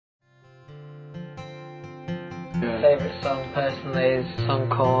favourite song personally is a song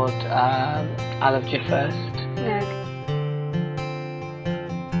called I Loved You First. No.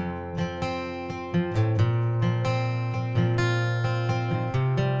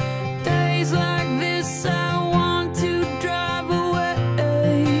 Days like this I want to drive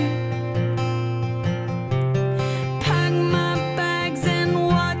away, pack my bags and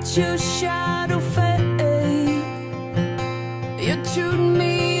watch your shadow fade. You chewed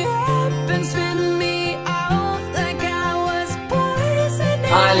me up and spin me out like I was poison.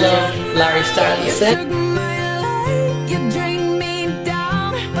 I love Larry Stylinson. You drink me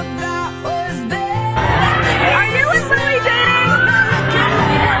down, but that was there. Are you and Lily dating?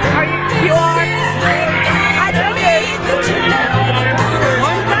 Are you? You are? I know this.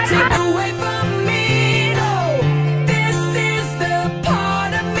 Take away from me, no. This is the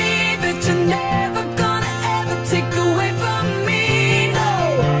part of me that you're never gonna ever take away from me, no.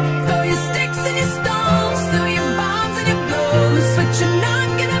 Throw your sticks and your stones, throw your bombs and your blows, but you're not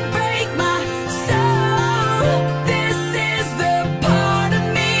gonna break my soul. This is the part of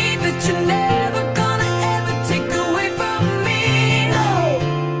me that you're never gonna ever take away from me, no.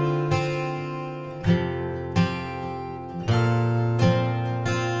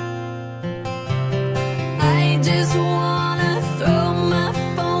 I just wanna throw my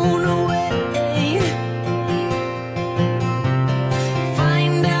phone away,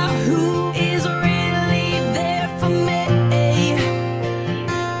 find out who is really there for me.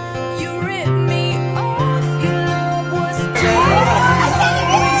 You ripped me off, your love was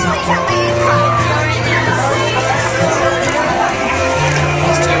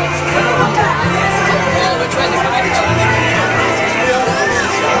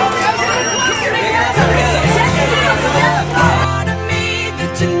part of me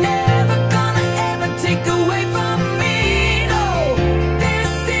that you're never gonna ever take away from me, no.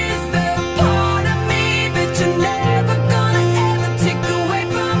 This is the part of me that you're never gonna ever take away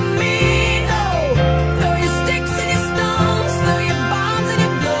from me, no. Throw your sticks and your stones, throw your bombs and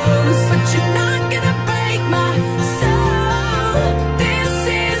your blows, but you're not gonna break my soul. This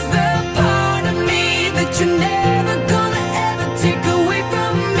is the part of me that you're never gonna ever take away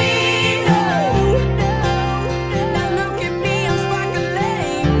from me, no. Now look at me, I'm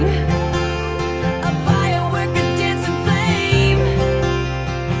sparkling, a firework, a dancing flame.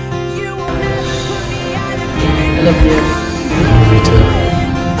 You will never put me out of game. I love you.